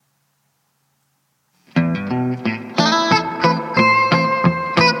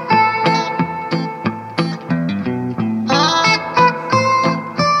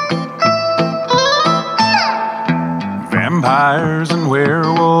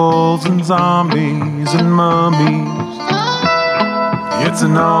ghouls and zombies and mummies. It's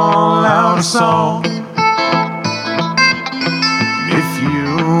an all-out assault. If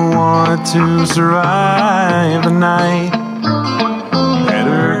you want to survive the night,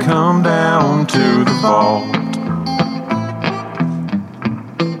 better come down to the vault.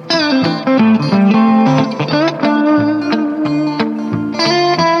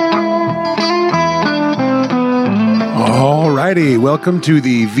 Alrighty, welcome to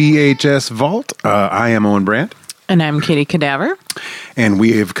the VHS Vault. I am Owen Brandt. And I'm Katie Cadaver. And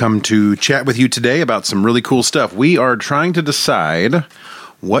we have come to chat with you today about some really cool stuff. We are trying to decide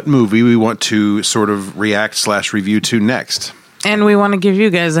what movie we want to sort of react/review to next. And we want to give you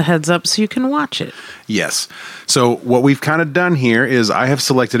guys a heads up so you can watch it. Yes. So what we've kind of done here is I have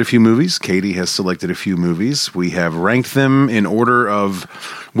selected a few movies. Katie has selected a few movies. We have ranked them in order of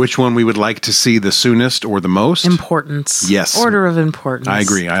which one we would like to see the soonest or the most. Importance. Yes. Order of importance. I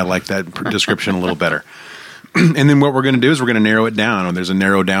agree. I like that description a little better. And then what we're going to do is we're going to narrow it down. There's a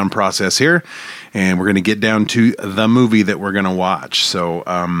narrow down process here, and we're going to get down to the movie that we're going to watch. So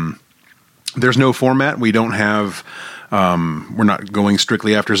there's no format. We don't have... we're not going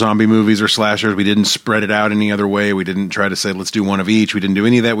strictly after zombie movies or slashers. We didn't spread it out any other way. We didn't try to say, let's do one of each. We didn't do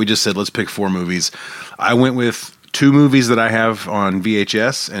any of that. We just said, let's pick 4 movies. I went with 2 movies that I have on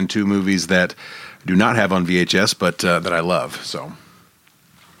VHS and 2 movies that do not have on VHS, but that I love. So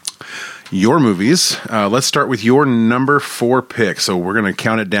your movies, let's start with your number 4 pick. So we're going to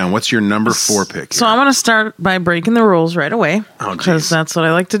count it down. What's your number 4 pick here? So I'm going to start by breaking the rules right away. Oh, because that's what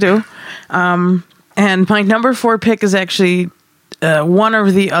I like to do. And my number 4 pick is actually one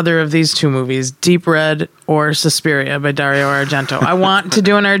or the other of these 2 movies, Deep Red or Suspiria by Dario Argento. I want to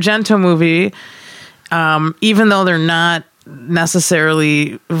do an Argento movie, even though they're not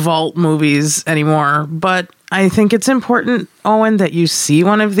necessarily vault movies anymore. But I think it's important, Owen, that you see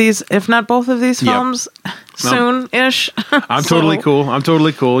one of these, if not both of these films, soon-ish. I'm totally cool. I'm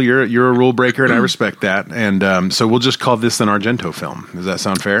totally cool. You're a rule breaker, and I respect that. And so we'll just call this an Argento film. Does that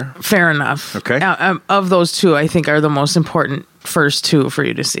sound fair? Fair enough. Okay. Of those 2, I think are the most important first 2 for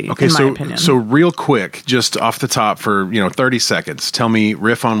you to see, okay, in my opinion. So real quick, just off the top for 30 seconds, tell me,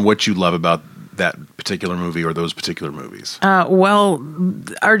 riff on what you love about that particular movie or those particular movies. Well,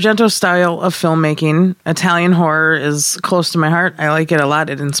 Argento style of filmmaking, Italian horror is close to my heart. I like it a lot.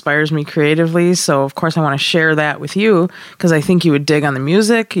 It inspires me creatively. So, of course, I want to share that with you because I think you would dig on the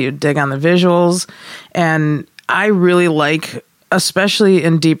music, you'd dig on the visuals. And I really like, especially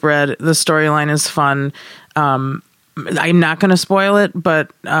in Deep Red, the storyline is fun. I'm not going to spoil it,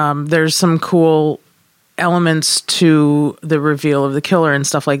 but there's some cool elements to the reveal of the killer and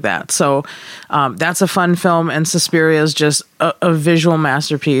stuff like that. So that's a fun film, and Suspiria is just a visual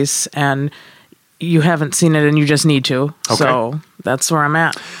masterpiece, and you haven't seen it and you just need to. Okay. So that's where I'm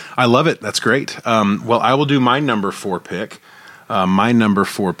at. I love it. That's great. Well, I will do my number 4 pick. My number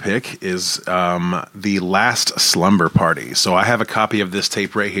 4 pick is The Last Slumber Party. So I have a copy of this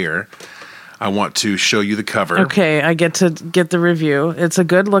tape right here. I want to show you the cover. Okay, I get to get the review. It's a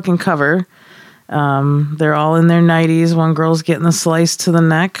good looking cover. They're all in their 90s. One girl's getting a slice to the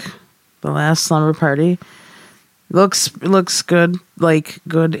neck. The Last Slumber Party. Looks good, like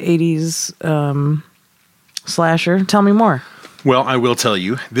good 80s slasher. Tell me more. Well, I will tell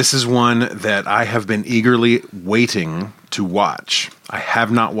you. This is one that I have been eagerly waiting to watch. I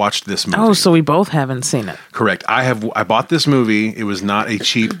have not watched this movie. Oh, so we both haven't seen it. Correct. I bought this movie. It was not a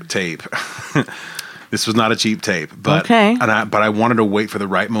cheap tape. This was not a cheap tape, but okay. But I wanted to wait for the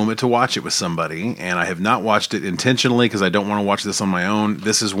right moment to watch it with somebody, and I have not watched it intentionally because I don't want to watch this on my own.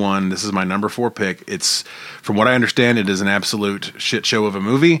 This is my number 4 pick. It's, from what I understand, it is an absolute shit show of a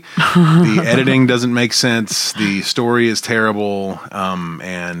movie. The editing doesn't make sense. The story is terrible,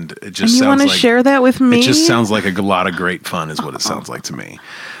 and it just you want to share that with me? It just sounds like a lot of great fun, is what it sounds like to me.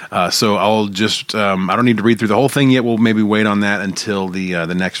 So I'll just, I don't need to read through the whole thing yet. We'll maybe wait on that until the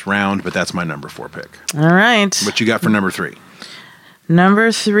next round, but that's my number 4 pick. All right. What you got for number 3?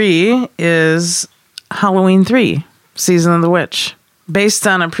 Number 3 is Halloween 3, Season of the Witch. Based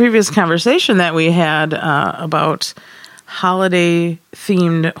on a previous conversation that we had about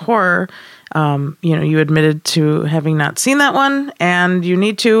holiday-themed horror, you admitted to having not seen that one, and you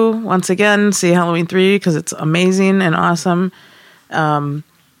need to, once again, see Halloween 3 because it's amazing and awesome.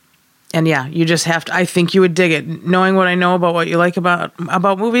 And yeah, you just have to, I think you would dig it. Knowing what I know about what you like about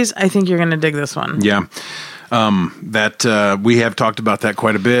movies, I think you're going to dig this one. Yeah. We have talked about that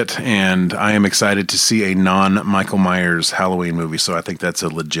quite a bit, and I am excited to see a non-Michael Myers Halloween movie, so I think that's a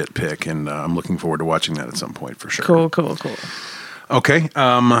legit pick, and I'm looking forward to watching that at some point for sure. Cool. Okay.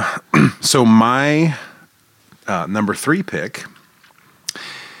 So my number 3 pick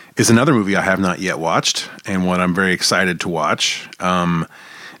is another movie I have not yet watched, and one I'm very excited to watch.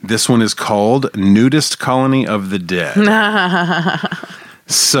 This one is called Nudist Colony of the Dead.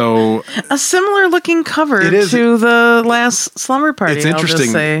 So a similar looking cover it is, to the last Slumber Party. It's interesting. I'll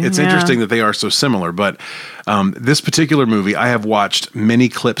just say. It's interesting that they are so similar, but this particular movie I have watched many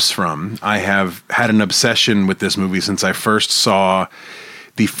clips from. I have had an obsession with this movie since I first saw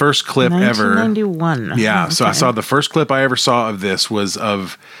the first clip 1991. ever. Yeah, okay. So I saw the first clip I ever saw of this was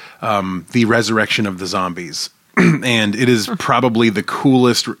of the resurrection of the zombies. And it is probably the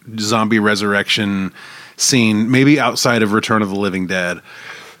coolest zombie resurrection scene, maybe outside of Return of the Living Dead,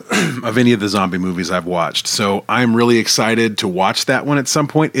 of any of the zombie movies I've watched. So I'm really excited to watch that one at some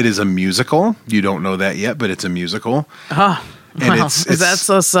point. It is a musical. You don't know that yet, but it's a musical. Oh, and wow. Is that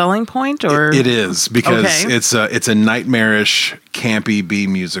a selling point, or it is, because okay. it's a nightmarish, campy B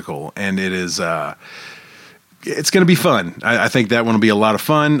musical, and it is. It's going to be fun. I think that one will be a lot of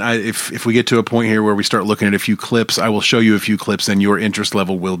fun. If we get to a point here where we start looking at a few clips, I will show you a few clips, and your interest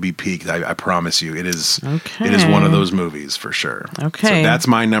level will be piqued. I promise you. It is. Okay. It is one of those movies for sure. Okay. So that's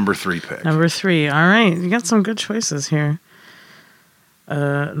my number 3 pick. Number 3. All right, you got some good choices here.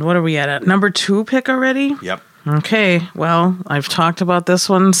 What are we at? Number 2 pick already? Yep. Okay, well, I've talked about this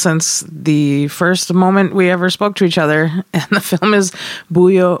one since the first moment we ever spoke to each other, and the film is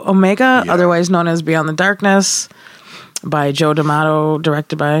Buio Omega, otherwise known as Beyond the Darkness, by Joe D'Amato,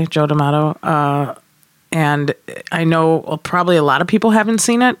 directed by Joe D'Amato. And I know probably a lot of people haven't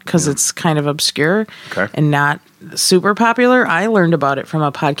seen it because it's kind of obscure and not super popular. I learned about it from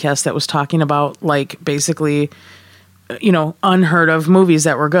a podcast that was talking about, like, basically, unheard of movies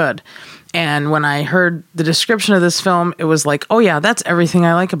that were good. And when I heard the description of this film, it was like, oh yeah, that's everything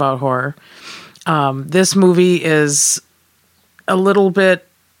I like about horror. This movie is a little bit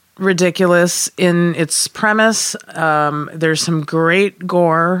ridiculous in its premise. There's some great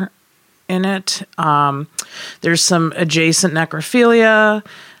gore in it. There's some adjacent necrophilia.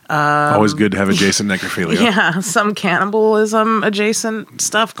 Always good to have adjacent necrophilia. Yeah, some cannibalism adjacent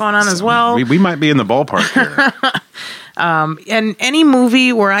stuff going on as well. We might be in the ballpark here. And any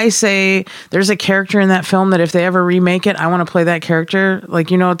movie where I say there's a character in that film that if they ever remake it, I want to play that character,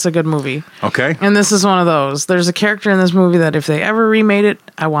 it's a good movie. Okay. And this is one of those. There's a character in this movie that if they ever remade it,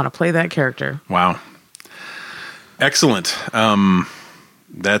 I want to play that character. Wow. Excellent.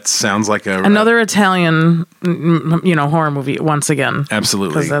 That sounds like another Italian, horror movie once again.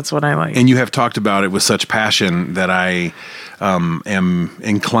 Absolutely. Because that's what I like. And you have talked about it with such passion that I am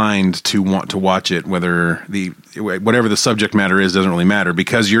inclined to want to watch it, whatever the subject matter is, doesn't really matter.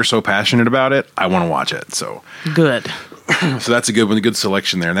 Because you're so passionate about it, I want to watch it. So good. So that's a good one, a good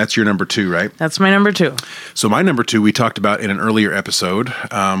selection there. And that's your number 2, right? That's my number 2. So my number 2, we talked about in an earlier episode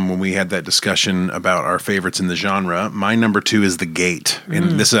when we had that discussion about our favorites in the genre. My number 2 is The Gate.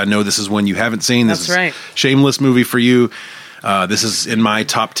 And I know this is one you haven't seen. This is right. Shameless movie for you. This is in my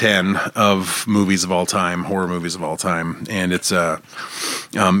top 10 of movies of all time, horror movies of all time. And it's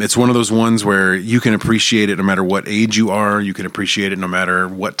one of those ones where you can appreciate it no matter what age you are. You can appreciate it no matter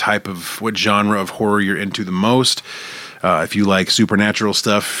what genre of horror you're into the most. If you like supernatural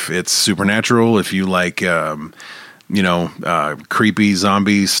stuff, it's supernatural. If you like, creepy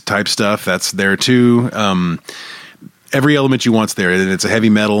zombies type stuff, that's there too. Every element you want's there. And it's a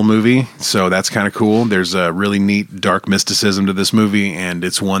heavy metal movie, so that's kind of cool. There's a really neat dark mysticism to this movie, and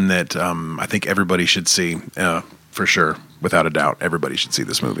it's one that I think everybody should see for sure. Without a doubt, everybody should see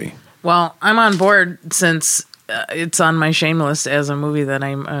this movie. Well, I'm on board since it's on my shame list as a movie that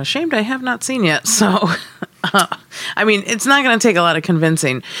I'm ashamed I have not seen yet. So, it's not going to take a lot of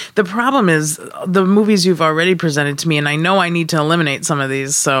convincing. The problem is the movies you've already presented to me, and I know I need to eliminate some of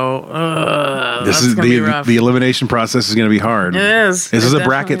these. So, this is the elimination process is going to be hard. It is. This is a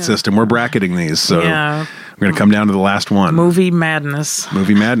bracket system. We're bracketing these. So, we're going to come down to the last one. Movie madness.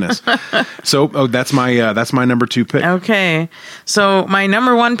 So, that's my number 2 pick. Okay. So my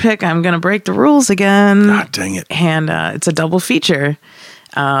number 1 pick, I'm going to break the rules again. God dang it. And it's a double feature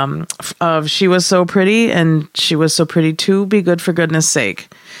of She Was So Pretty and She Was So Pretty Too, Be Good for Goodness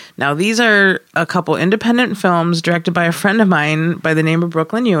Sake. Now, these are a couple independent films directed by a friend of mine by the name of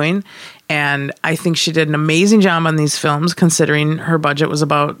Brooklyn Ewing, and I think she did an amazing job on these films considering her budget was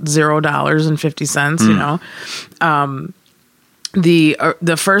about $0.50,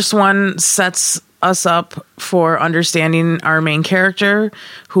 The first one sets us up for understanding our main character,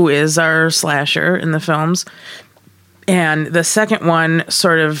 who is our slasher in the films. And the second one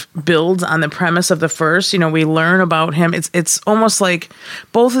sort of builds on the premise of the first. We learn about him. It's almost like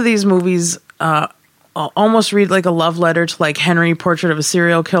both of these movies almost read like a love letter to like Henry, Portrait of a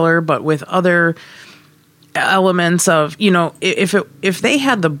Serial Killer, but with other elements of, if they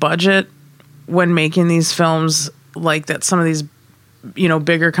had the budget when making these films like that some of these,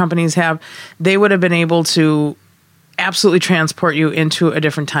 bigger companies have, they would have been able to absolutely transport you into a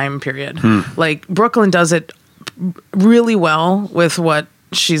different time period. Like Brooklyn does it really well with what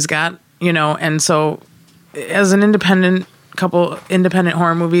she's got, and so as an independent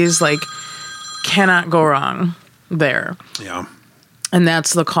horror movies, like, cannot go wrong there. Yeah. And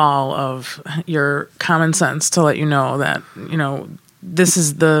that's the call of your common sense to let you know that, this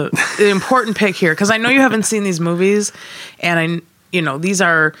is the important pick here. Because I know you haven't seen these movies, and these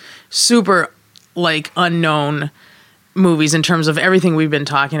are super, like, unknown movies in terms of everything we've been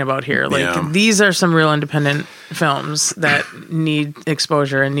talking about here. Like, these are some real independent films that need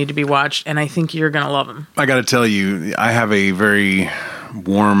exposure and need to be watched, and I think you're going to love them. I got to tell you, I have a very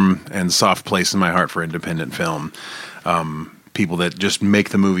warm and soft place in my heart for independent film. People that just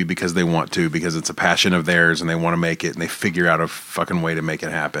make the movie because they want to, because it's a passion of theirs and they want to make it, and they figure out a fucking way to make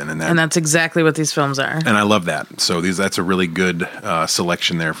it happen. And that's exactly what these films are. And I love that. So that's a really good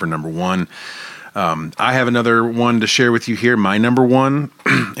selection there for number one. I have another one to share with you here, my number one,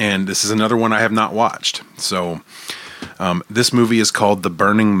 and this is another one I have not watched. So this movie is called The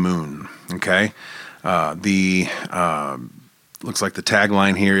Burning Moon. Okay, looks like the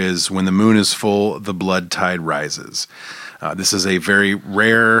tagline here is, "When the moon is full, the blood tide rises." This is a very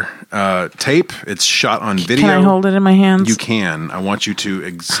rare tape. It's shot on video. Can I hold it in my hands? You can. I want you to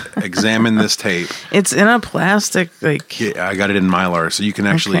examine this tape. It's in a plastic, like... Yeah, I got it in Mylar, so you can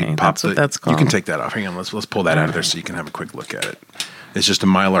actually pop that's what that's called. You can take that off. Hang on, let's pull that out of there so you can have a quick look at it. It's just a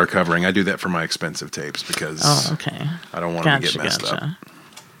Mylar covering. I do that for my expensive tapes because I don't want them to get messed up.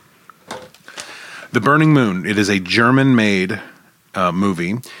 The Burning Moon. It is a German-made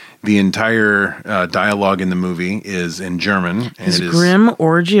movie. The entire dialogue in the movie is in German. And His grim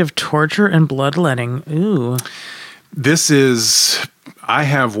orgy of torture and bloodletting. Ooh. I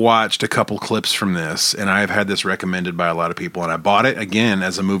have watched a couple clips from this, and I have had this recommended by a lot of people, and I bought it, again,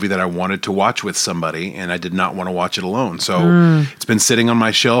 as a movie that I wanted to watch with somebody, and I did not want to watch it alone. So it's been sitting on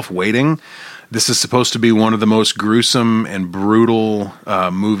my shelf waiting. This is supposed to be one of the most gruesome and brutal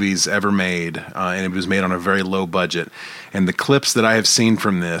movies ever made, and it was made on a very low budget. And the clips that I have seen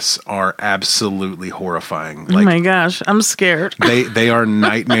from this are absolutely horrifying. Like, oh my gosh, I'm scared. They are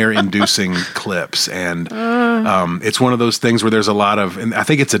nightmare-inducing clips, and it's one of those things where there's a lot of, and I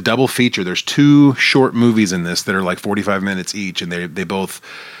think it's a double feature. There's two short movies in this that are like 45 minutes each, and they both.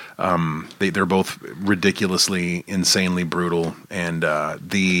 They're both ridiculously, insanely brutal, and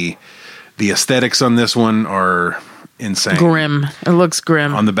the aesthetics on this one are insane. Grim. It looks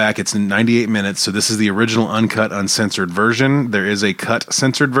grim. On the back, it's 98 minutes, so this is the original uncut, uncensored version. There is a cut,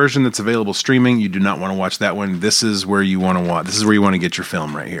 censored version that's available streaming. You do not want to watch that one. This is where you want to watch. This is where you want to get your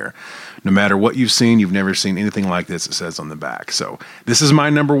film right here. No matter what you've seen, you've never seen anything like this, it says on the back. So this is my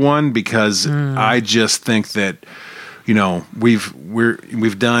number one because I just think that,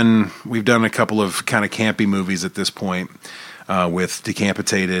 we've done a couple of kind of campy movies at this point. With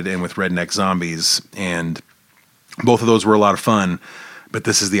Decapitated and with Redneck Zombies, and both of those were a lot of fun, but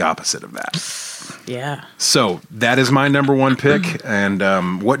this is the opposite of that. Yeah. So that is my number one pick,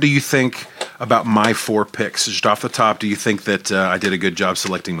 and what do you think about my four picks? Just off the top, do you think that I did a good job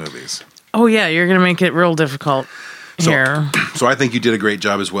selecting movies? Oh, yeah, you're going to make it real difficult here. So I think you did a great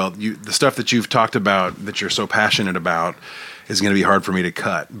job as well. The stuff that you've talked about, that you're so passionate about, is going to be hard for me to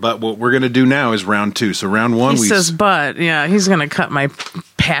cut. But what we're going to do now is round two. So round one, he's going to cut my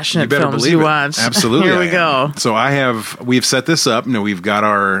passionate films you watch. Absolutely. Here we go. So we've set this up. We've got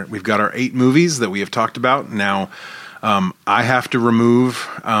our 8 movies that we have talked about. Now, I have to remove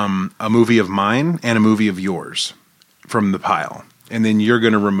a movie of mine and a movie of yours from the pile. And then you're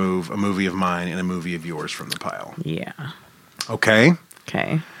going to remove a movie of mine and a movie of yours from the pile. Yeah. Okay?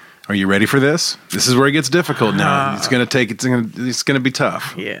 Okay. Are you ready for this? This is where it gets difficult now. It's going to be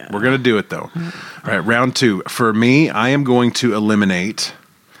tough. Yeah. We're going to do it though. All right, round 2. For me, I am going to eliminate,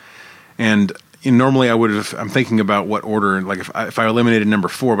 and normally I'm thinking about what order, like if I eliminated number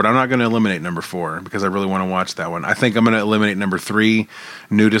 4, but I'm not going to eliminate number 4 because I really want to watch that one. I think I'm going to eliminate number 3,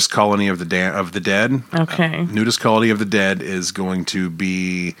 Nudist Colony of the Dead. Okay. Nudist Colony of the Dead is going to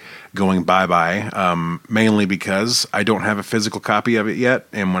be going bye-bye, mainly because I don't have a physical copy of it yet,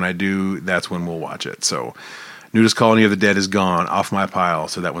 and when I do, that's when we'll watch it. So Nudist Colony of the Dead is gone, off my pile,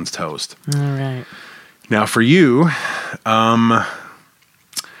 so that one's toast. All right. Now for you,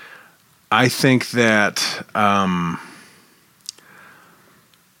 I think that,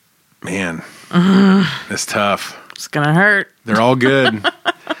 it's tough. It's going to hurt. They're all good.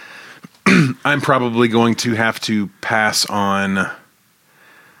 I'm probably going to have to pass on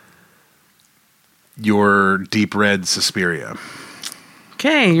your deep red Suspiria.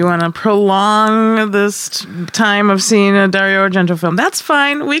 Okay, you want to prolong this time of seeing a Dario Argento film? That's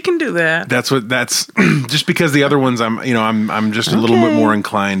fine. We can do that. That's just because the other ones I'm just a little bit more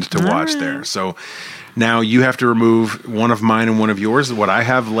inclined to watch there. So now you have to remove one of mine and one of yours. What I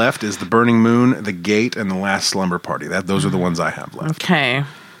have left is The Burning Moon, The Gate, and The Last Slumber Party. Those are the ones I have left. Okay.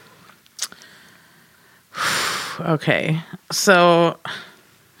 Okay. So,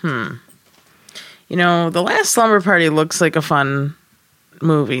 The Last Slumber Party looks like a fun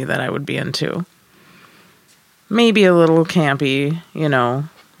movie that I would be into. Maybe a little campy,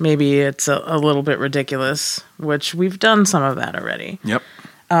 maybe it's a little bit ridiculous, which we've done some of that already. Yep.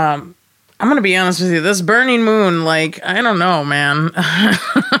 I'm going to be honest with you. This Burning Moon, I don't know, man.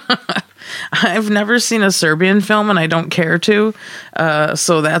 I've never seen a Serbian film and I don't care to.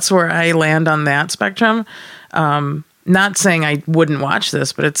 So that's where I land on that spectrum. Not saying I wouldn't watch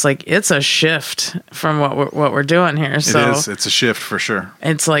this, but it's a shift from what we're doing here. So it is. It's a shift for sure.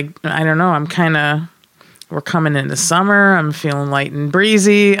 It's I don't know. We're coming into summer. I'm feeling light and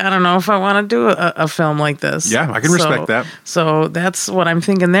breezy. I don't know if I want to do a film like this. Yeah, I can respect that. So that's what I'm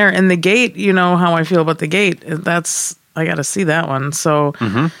thinking there. And The Gate, you know how I feel about The Gate. I got to see that one. So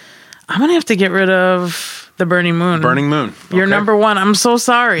I'm going to have to get rid of The Burning Moon. Burning Moon. You're number one. I'm so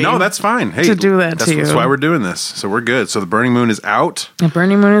sorry. No, that's fine. Hey, to do that to you. That's why we're doing this. So we're good. So The Burning Moon is out. The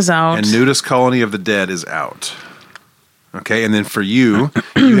Burning Moon is out. And Nudist Colony of the Dead is out. Okay, and then for you,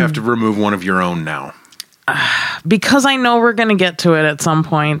 you have to remove one of your own now. Because I know we're going to get to it at some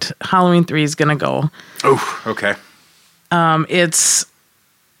point, Halloween 3 is going to go. Oh, okay. It's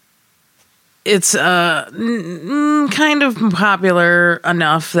kind of popular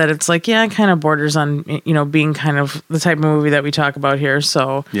enough that it's kind of borders on, being kind of the type of movie that we talk about here.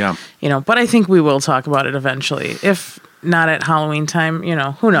 So, yeah, but I think we will talk about it eventually. If not at Halloween time,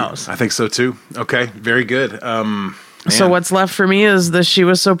 who knows? I think so too. Okay, very good. So what's left for me is the She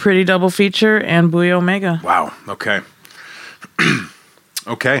Was So Pretty double feature and Booyah Omega. Wow. Okay.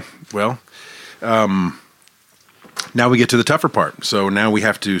 Okay. Well, now we get to the tougher part. So now we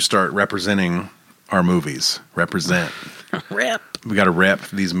have to start representing our movies. Represent. Rep. We got to rep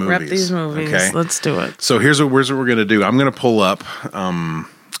these movies. Rep these movies. Okay. Let's do it. So here's what we're going to do. I'm going to pull up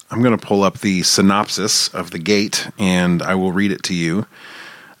the synopsis of The Gate, and I will read it to you.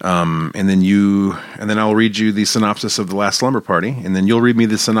 And then I'll read you the synopsis of The Last Slumber Party, and then you'll read me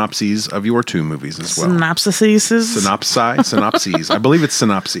the synopses of your two movies as well. Synopses. I believe it's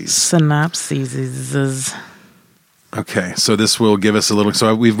synopses. Synopses. Okay, so this will give us a little.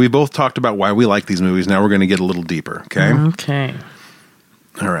 So we both talked about why we like these movies. Now we're going to get a little deeper. Okay. Okay.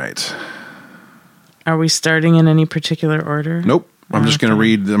 All right. Are we starting in any particular order? Nope. I'm just going to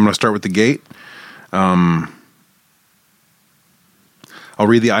read. I'm going to start with The Gate. I'll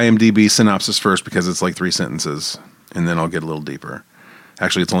read the IMDb synopsis first because it's 3 sentences, and then I'll get a little deeper.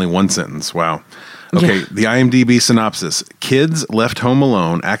 Actually, it's only 1 sentence. Wow. Okay, yeah. The IMDb synopsis. Kids left home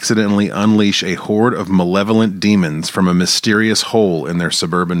alone accidentally unleash a horde of malevolent demons from a mysterious hole in their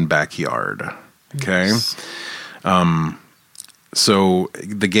suburban backyard. Okay. Yes. So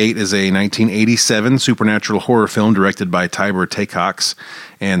The Gate is a 1987 supernatural horror film directed by Tibor Takacs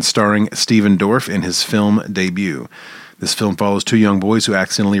and starring Stephen Dorff in his film debut. This film follows 2 young boys who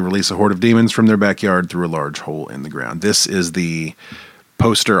accidentally release a horde of demons from their backyard through a large hole in the ground. This is the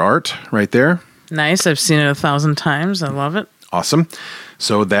poster art right there. Nice. I've seen it 1,000 times. I love it. Awesome.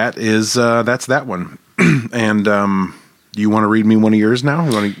 So that's that one. And you want to read me one of yours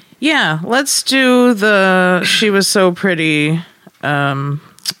now? Yeah. Let's do the She Was So Pretty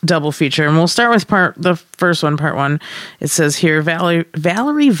double feature, and we'll start with the first one, part 1. It says here, Valerie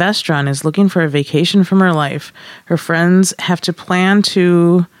Vestron is looking for a vacation from her life. Her friends have to plan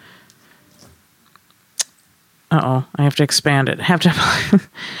to. I have to expand it.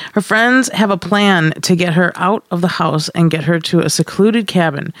 Her friends have a plan to get her out of the house and get her to a secluded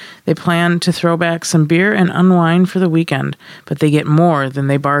cabin. They plan to throw back some beer and unwind for the weekend, but they get more than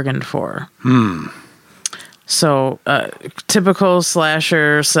they bargained for. So, typical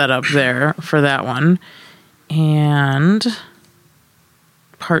slasher setup there for that one. And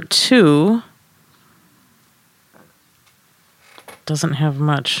part 2 doesn't have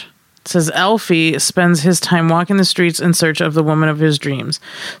much. It says Alfie spends his time walking the streets in search of the woman of his dreams.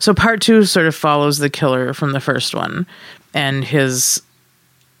 So part 2 sort of follows the killer from the first one and his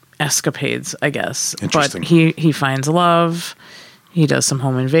escapades, I guess. Interesting. But he finds love. He does some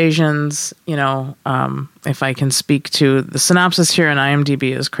home invasions. If I can speak to the synopsis here on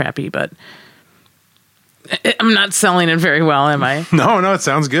IMDb is crappy, but I'm not selling it very well, am I? No, it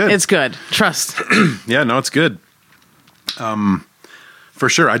sounds good. It's good. Trust. Yeah, no, it's good. For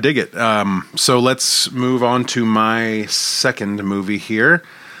sure, I dig it. So let's move on to my second movie here.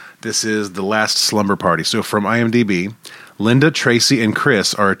 This is The Last Slumber Party. So from IMDb, Linda, Tracy, and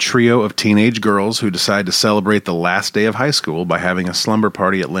Chris are a trio of teenage girls who decide to celebrate the last day of high school by having a slumber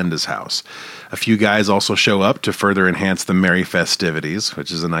party at Linda's house. A few guys also show up to further enhance the merry festivities,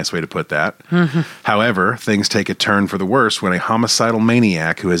 which is a nice way to put that. However, things take a turn for the worse when a homicidal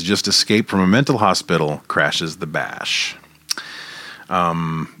maniac who has just escaped from a mental hospital crashes the bash.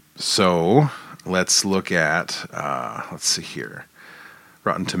 So let's look at, let's see here.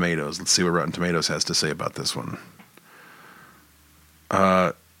 Rotten Tomatoes. Let's see what Rotten Tomatoes has to say about this one.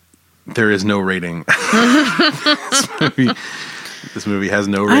 There is no rating. This movie has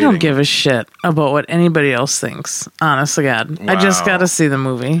no rating. I don't give a shit about what anybody else thinks. Honest to God, Wow. I just got to see the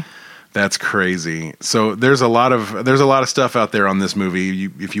movie. That's crazy. So there's a lot of stuff out there on this movie.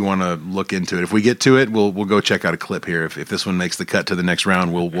 If you want to look into it, if we get to it, we'll go check out a clip here. If this one makes the cut to the next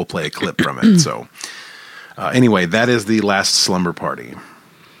round, we'll play a clip from it. So anyway, that is The Last Slumber Party.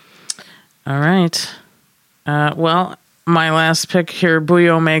 All right. Well, my last pick here, Booyah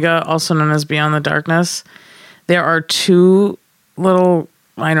Omega, also known as Beyond the Darkness. There are two little,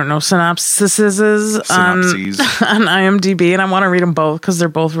 I don't know, synopses on IMDb, and I want to read them both because they're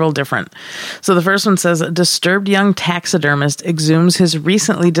both real different. So the first one says, a disturbed young taxidermist exhumes his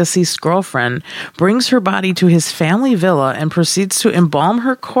recently deceased girlfriend, brings her body to his family villa, and proceeds to embalm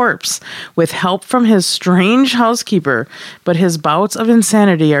her corpse with help from his strange housekeeper, but his bouts of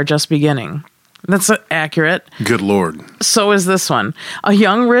insanity are just beginning. That's accurate. Good Lord. So is this one. A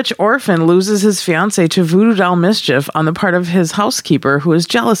young rich orphan loses his fiancée to voodoo doll mischief on the part of his housekeeper, who is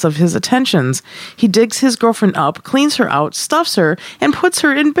jealous of his attentions. He digs his girlfriend up, cleans her out, stuffs her, and puts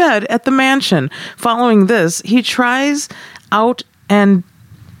her in bed at the mansion. Following this, he tries out and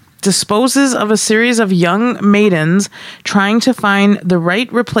disposes of a series of young maidens trying to find the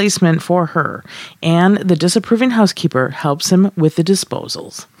right replacement for her. And the disapproving housekeeper helps him with the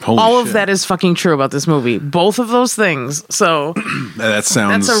disposals. All of that is fucking true about this movie. Both of those things. So that's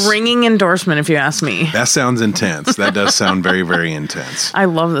a ringing endorsement if you ask me. That sounds intense. That does sound very, very intense. I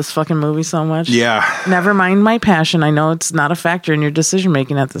love this fucking movie so much. Yeah. Never mind my passion. I know it's not a factor in your decision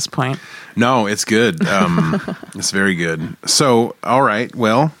making at this point. No, it's good. It's very good. So, all right.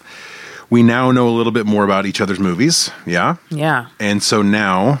 Well, we now know a little bit more about each other's movies. Yeah? Yeah. And so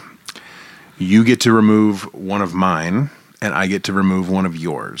now you get to remove one of mine and I get to remove one of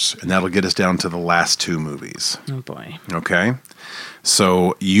yours. And that'll get us down to the last two movies. Oh, boy. Okay?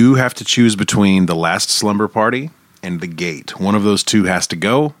 So you have to choose between The Last Slumber Party and The Gate. One of those two has to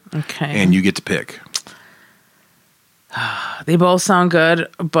go. Okay. And you get to pick. They both sound good,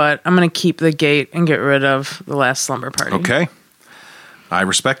 but I'm going to keep The Gate and get rid of The Last Slumber Party. Okay. I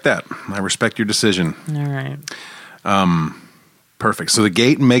respect that. I respect your decision. All right. Perfect. So The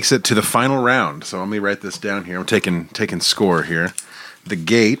Gate makes it to the final round. So let me write this down here. I'm taking score here. The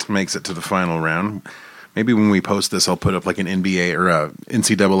Gate makes it to the final round. Maybe when we post this, I'll put up like an NBA or a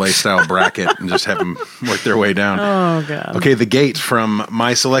NCAA style bracket and just have them work their way down. Oh, God. Okay, The Gate from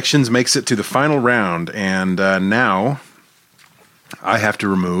my selections makes it to the final round. And now I have to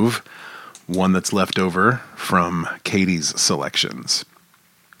remove one that's left over from Katie's selections.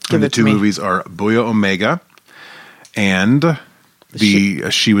 And the two movies are Booyah Omega and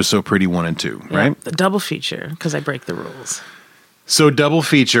She Was So Pretty 1 and 2, Yeah, right? the double feature, because I break the rules. So double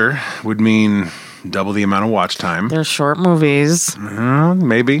feature would mean double the amount of watch time. They're short movies.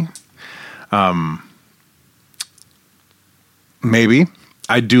 Maybe. Maybe.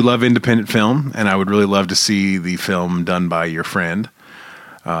 I do love independent film, and I would really love to see the film done by your friend.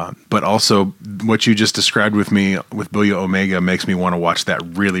 But also, what you just described with me with Booyah Omega makes me want to watch that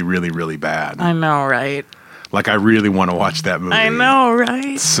really, really, really bad. I know, right? Like, I really want to watch that movie. I know,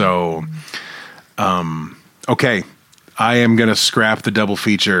 right? So, okay. I am going to scrap the double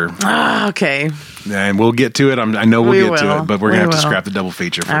feature. Okay. And we'll get to it. I know we'll get to it, but we're going to have to scrap the double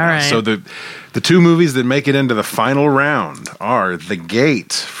feature for now. Right. So the two movies that make it into the final round are The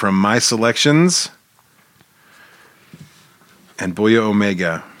Gate from my selections and Booyah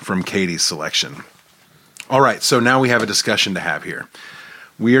Omega from Katie's selection. All right, so now we have a discussion to have here.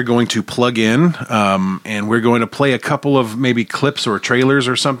 We are going to plug in, and we're going to play a couple of maybe clips or trailers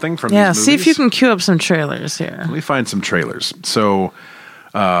or something from these movies. See if you can cue up some trailers here. Let me find some trailers. So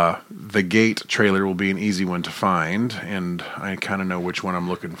the Gate trailer will be an easy one to find, and I kind of know which one I'm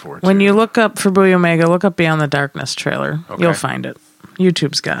looking for. When you look up for Booyah Omega, look up Beyond the Darkness trailer. Okay. You'll find it.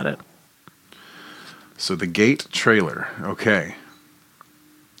 YouTube's got it. So the Gate trailer. Okay.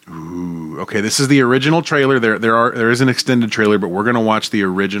 Ooh, okay, this is the original trailer. There is an extended trailer, but we're going to watch the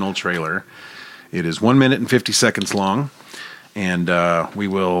original trailer. It is 1 minute and 50 seconds long, And we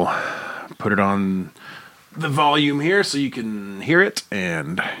will put it on the volume here so you can hear it.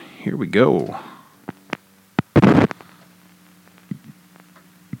 And here we go.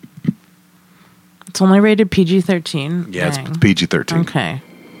 It's only rated PG-13. Yeah, Dang. it's PG-13. Okay.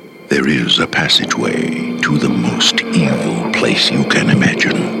 There is a passageway to the most evil place you can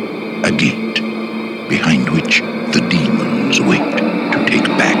imagine. A gate behind which the demons wait to take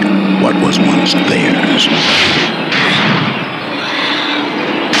back what was once theirs.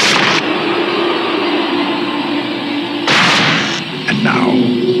 And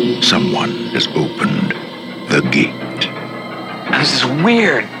now, someone has opened the gate. There's this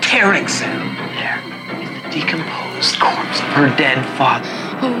weird tearing sound there. It's the decomposed corpse of her dead father.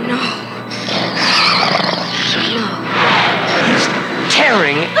 Oh no. He's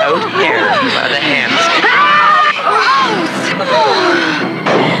tearing out hair by the hands.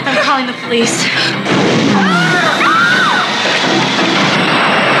 I'm calling the police.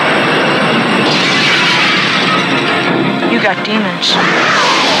 You got demons.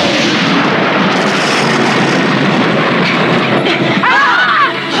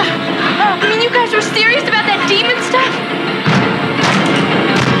 You mean you guys were serious about that demon stuff?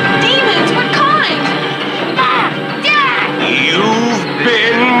 Demons? What kind? You've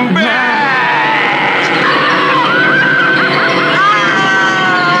been bad.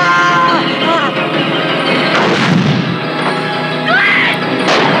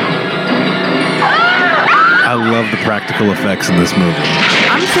 I love the practical effects in this movie.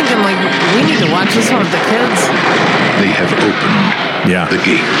 I'm thinking, like, we need to watch this one with the kids. They have opened the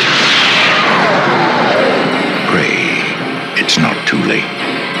gate. Pray, it's not too late.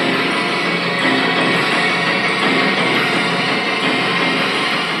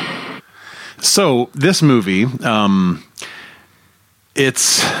 So this movie,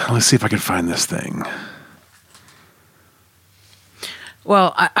 it's, let's see if I can find this thing.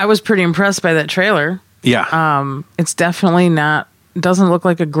 Well, I was pretty impressed by that trailer. Yeah. It's definitely not, doesn't look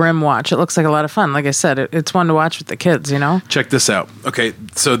like a grim watch. It looks like a lot of fun. Like I said, it's one to watch with the kids, you know? Check this out. Okay,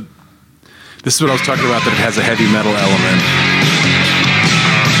 so this is what I was talking about, that it has a heavy metal element.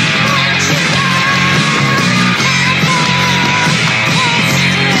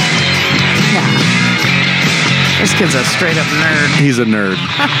 This kid's a straight up nerd. He's a nerd.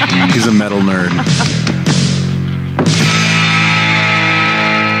 He's a metal nerd.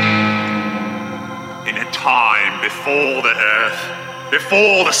 In a time before the earth,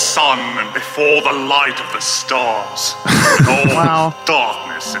 before the sun, and before the light of the stars, in all Wow.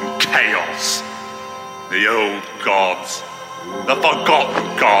 darkness and chaos, the old gods, the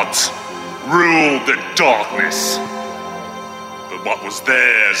forgotten gods, ruled the darkness. But what was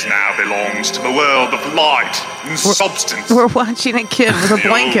theirs now belongs to the world of light and substance. We're watching a kid with a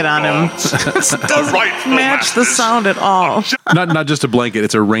blanket on him. Doesn't Match the sound at all. Not just a blanket,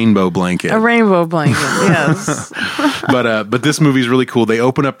 it's a rainbow blanket. A rainbow blanket, yes. But this movie's really cool. They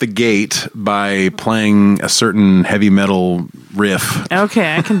open up the gate by playing a certain heavy metal riff.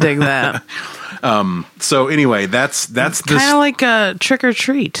 Okay, I can dig that. So anyway, that's this. Kind of like a Trick or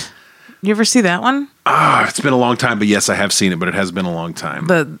Treat. You ever see that one? It's been a long time, but yes, I have seen it, but it has been a long time.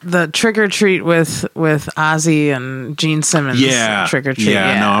 The Trick or Treat with Ozzy and Gene Simmons. Yeah. Trick or Treat.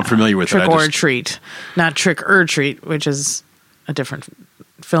 Yeah, no, I'm familiar with Trick it. or Treat. Not Trick or Treat, which is a different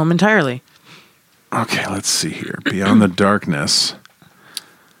film entirely. Okay, let's see here. Beyond the Darkness.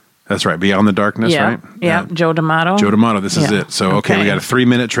 That's right. Beyond the Darkness, Yeah. right? Yeah. Joe D'Amato. Joe D'Amato, this is Yeah. it. So, okay, we Okay. got a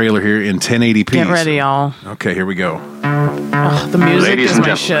 3-minute trailer here in 1080p. Get ready, y'all. Okay, here we we Oh, the music Ladies is and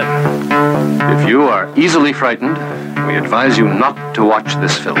my gentlemen. shit. If you are easily frightened, we advise you not to watch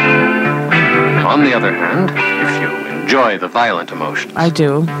this film. On the other hand, if you enjoy the violent emotions, I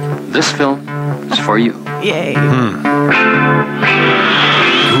do. this film is for you. Yay. Ooh.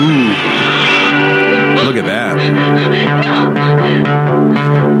 Look at that.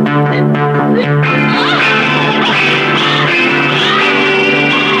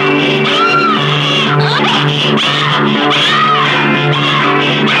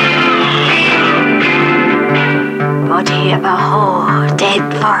 Body of a whore, dead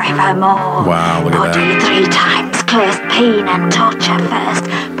forevermore. Wow, look at Body that. 3 times cursed, pain and torture first.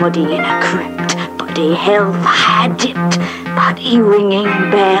 Body in a crypt, body hellfire dipped. Body ringing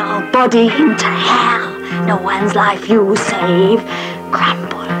bell, body into hell. No one's life you save,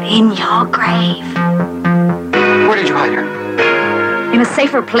 crumble in your grave. Where did you hide her? In a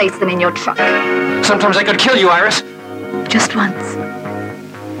safer place than in your truck. Sometimes I could kill you, Iris. Just once.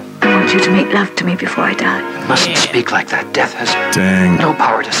 I want you to make love to me before I die. You mustn't speak like that. Death has Dang. no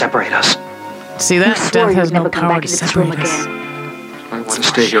power to separate us. See that? You swore Death has you'd no never come power back to into this room separate us. again. I want to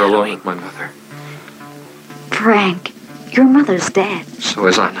stay here alone with my mother. Frank, Your mother's dead. So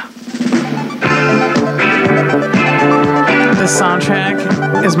is Anna. The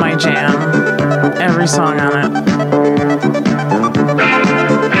soundtrack is my jam. Every song on it.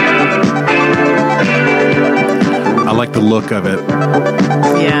 I like the look of it.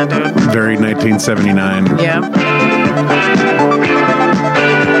 Yeah, dude. Very 1979. Yep.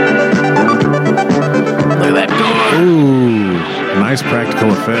 Look at that door. Ooh, nice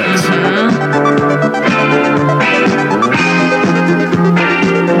practical effects.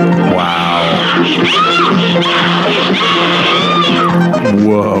 Wow.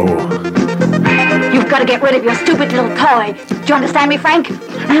 Whoa. You've got to get rid of your stupid little toy. Do you understand me, Frank?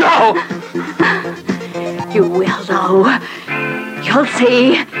 No! You will, though. You'll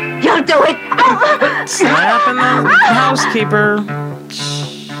see. You'll do it. Slapping the housekeeper.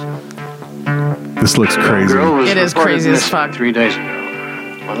 This looks crazy. Girl was It is reported crazy as missing fuck. 3 days ago.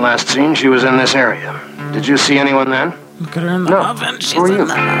 When last seen, she was in this area. Did you see anyone then? Look at her in the No. oven. She's Who are in you?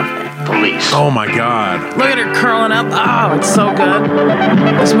 the oven. Police. Oh my God. Look at her curling up. Oh, it's so good.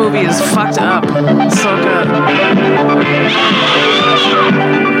 This movie is fucked up. It's so good.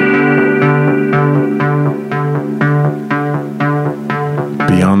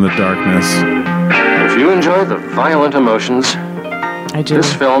 Beyond the Darkness. If you enjoy the violent emotions, I do.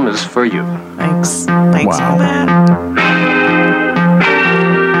 this film is for you. Thanks. Thanks Wow. for that.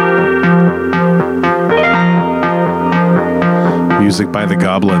 Music by the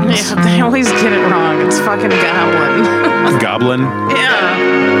Goblins. Yeah, they always get it wrong. It's fucking Goblin. Goblin? Yeah.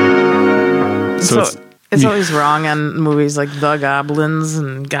 So It's always wrong on movies like The Goblins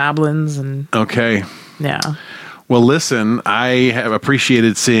and Goblins and okay. yeah. Well, listen, I have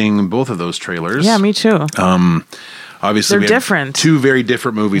appreciated seeing both of those trailers. Yeah, me too. Obviously, They're we have different. two very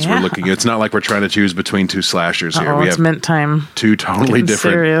different movies we're Yeah. looking at. It's not like we're trying to choose between two slashers here. Oh, We it's have mint time. two totally Getting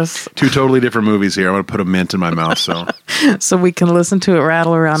different, serious. two totally different movies here. I want to put a mint in my mouth, so So we can listen to it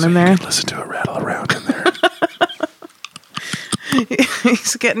rattle around in there. listen to it rattle around in there.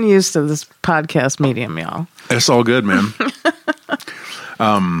 He's getting used to this podcast medium, y'all. It's all good, man.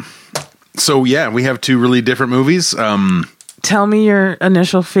 So yeah, we have two really different movies. Tell me your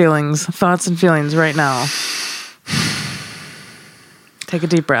initial feelings, thoughts and feelings right now. Take a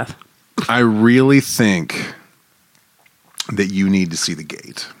deep breath. I really think that you need to see The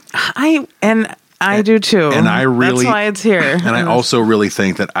Gate. I do too. And I really- That's why it's here. And I also really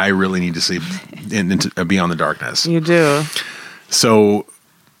think that I really need to see into Beyond the Darkness. You do. So,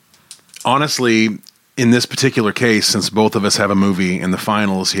 honestly, in this particular case, since both of us have a movie in the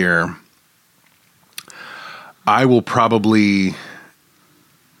finals here, I will probably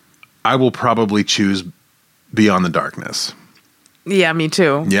choose Beyond the Darkness. Yeah, me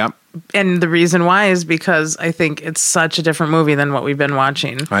too. Yep, And the reason why is because I think it's such a different movie than what we've been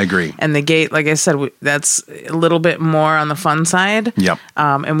watching. I agree. And The Gate, like I said, that's a little bit more on the fun side. Yep.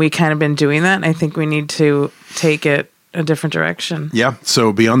 And we kind of been doing that. And I think we need to take it a different direction. Yeah,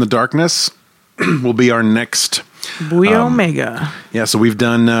 so Beyond the Darkness will be our next. Booyah Omega. Yeah, so we've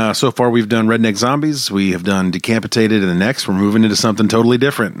done so far. We've done Redneck Zombies. We have done Decapitated, and the next we're moving into something totally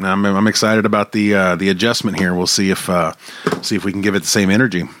different. And I'm excited about the adjustment here. We'll see if we can give it the same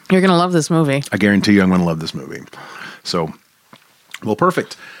energy. You're gonna love this movie. I guarantee you, I'm going to love this movie. So, well,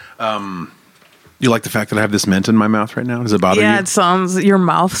 perfect. You like the fact that I have this mint in my mouth right now? Does it bother you? Yeah, it sounds. Your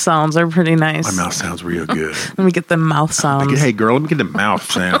mouth sounds are pretty nice. My mouth sounds real good. Let me get the mouth sounds. Hey, girl, let me get the mouth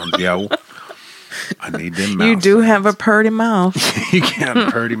sounds, yo. I need them mouth You do sounds. have a purty mouth. You got a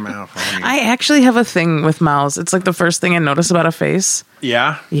pretty mouth on you. I actually have a thing with mouths. It's like the first thing I notice about a face.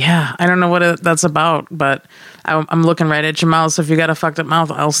 Yeah? Yeah, I don't know what that's about, but I'm looking right at your mouth. So if you got a fucked up mouth,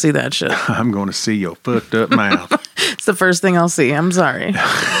 I'll see that shit. I'm going to see your fucked up mouth. It's the first thing I'll see. I'm sorry.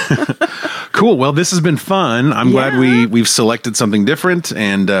 Cool. Well, this has been fun. I'm glad we've selected something different,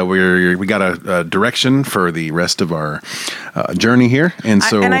 and we got a direction for the rest of our journey here. And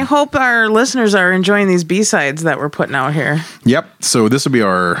so, I hope our listeners are enjoying these B-sides that we're putting out here. yep. So this will be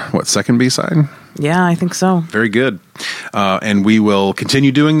our second B-side. Yeah, I think so. Very good. And we will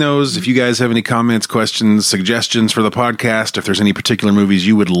continue doing those. If you guys have any comments, questions, suggestions for the podcast, if there's any particular movies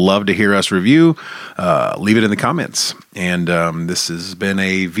you would love to hear us review, leave it in the comments. And this has been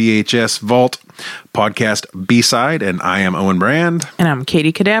a VHS Vault podcast B-side, and I am Owen Brand. And I'm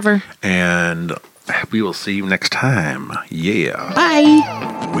Katie Cadaver. And we will see you next time. Yeah.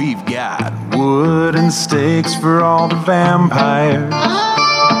 Bye. We've got wood and stakes for all the vampires.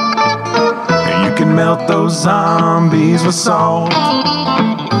 You can melt those zombies with salt.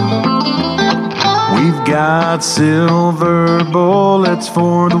 We've got silver bullets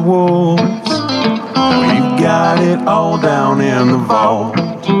for the wolves. We've got it all down in the vault.